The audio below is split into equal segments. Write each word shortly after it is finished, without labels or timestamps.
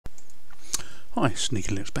Hi,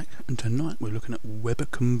 Sneaky Linux back, and tonight we're looking at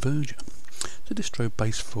webconverger. It's a distro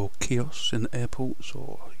based for kiosks in airports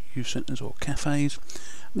or youth centres or cafes,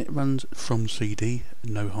 and it runs from CD,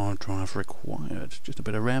 no hard drive required, just a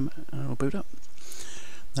bit of RAM and it'll boot up.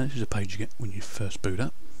 Now this is a page you get when you first boot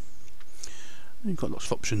up. And you've got lots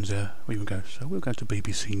of options there where you can go. So we'll go to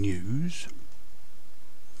BBC News.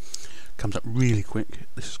 Comes up really quick.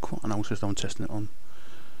 This is quite an old system I'm testing it on.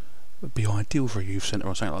 It would be ideal for a youth centre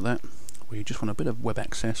or something like that, where you just want a bit of web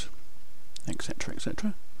access, etc,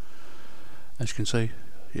 etc. As you can see,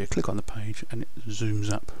 you click on the page and it zooms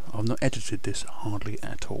up. I've not edited this hardly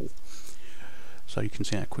at all, so you can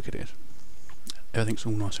see how quick it is. Everything's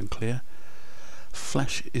all nice and clear.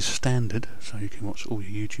 Flash is standard, so you can watch all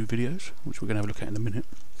your YouTube videos, which we're going to have a look at in a minute.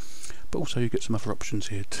 But also you get some other options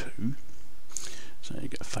here too. So you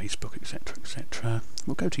get Facebook, etc, etc.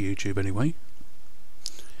 We'll go to YouTube anyway.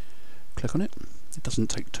 Click on it. It doesn't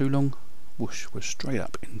take too long. Whoosh, we're straight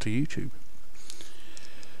up into YouTube.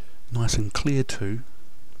 Nice and clear too,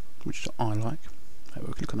 which I like.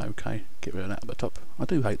 We'll click on OK, get rid of that at the top. I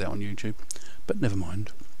do hate that on YouTube, but never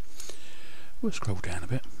mind. We'll scroll down a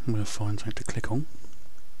bit and we'll find something to click on.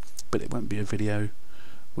 But it won't be a video,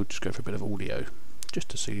 we'll just go for a bit of audio, just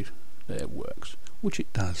to see that it works, which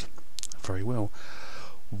it does very well.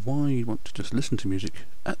 Why you want to just listen to music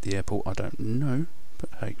at the airport, I don't know, but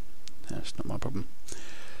hey, that's not my problem.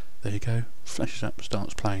 There you go, flashes up,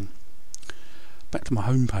 starts playing. Back to my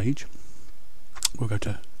home page, we'll go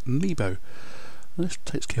to Meebo. This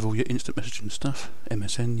takes care of all your instant messaging stuff,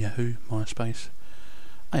 MSN, Yahoo, MySpace,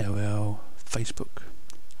 AOL, Facebook,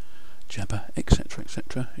 Jabber, etc,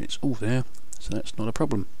 etc. It's all there, so that's not a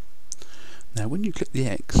problem. Now when you click the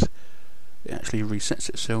X, it actually resets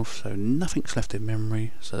itself, so nothing's left in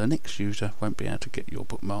memory, so the next user won't be able to get your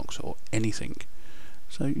bookmarks or anything.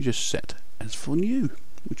 So you just set as for new,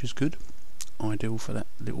 which is good. Ideal for that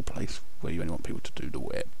little place where you only want people to do the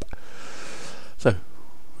web. So,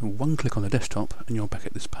 one click on the desktop and you're back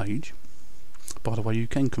at this page. By the way, you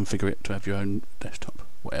can configure it to have your own desktop,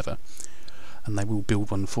 whatever, and they will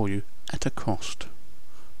build one for you at a cost.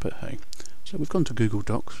 But hey, so we've gone to Google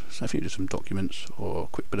Docs, so if you do some documents or a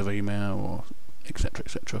quick bit of email or etc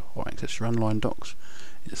etc, or access your online docs,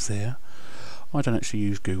 it's there. I don't actually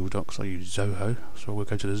use Google Docs, I use Zoho, so we'll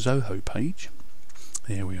go to the Zoho page.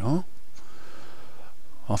 There we are.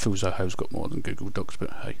 I feel Zoho's got more than Google Docs, but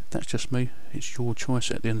hey, that's just me. It's your choice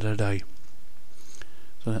at the end of the day.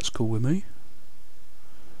 So that's cool with me.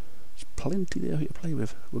 There's plenty there to play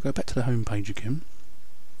with. We'll go back to the home page again.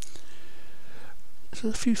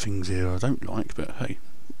 There's a few things here I don't like, but hey,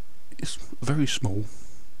 it's very small.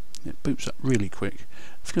 It boots up really quick.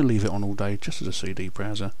 If you're going to leave it on all day, just as a CD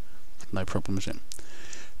browser, no problem, is it?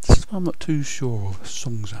 This is why I'm not too sure of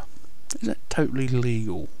Songza. Is that totally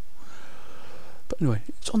legal? But anyway,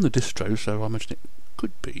 it's on the distro, so I imagine it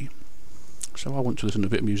could be. So I want to listen to a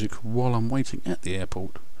bit of music while I'm waiting at the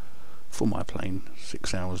airport for my plane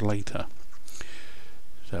 6 hours later.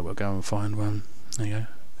 So we'll go and find one. There you go.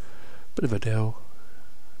 Bit of Adele.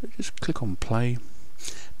 Just click on play.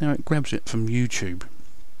 Now it grabs it from YouTube.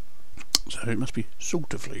 So it must be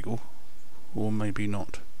sort of legal, or maybe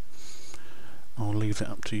not. I'll leave that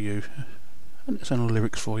up to you. And it's on the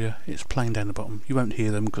lyrics for you. It's playing down the bottom. You won't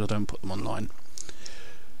hear them because I don't put them online.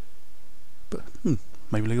 But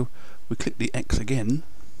maybe legal. We click the X again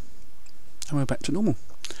and we're back to normal.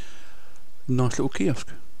 Nice little kiosk.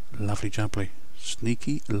 Lovely jubbly.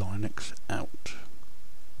 Sneaky Linux out.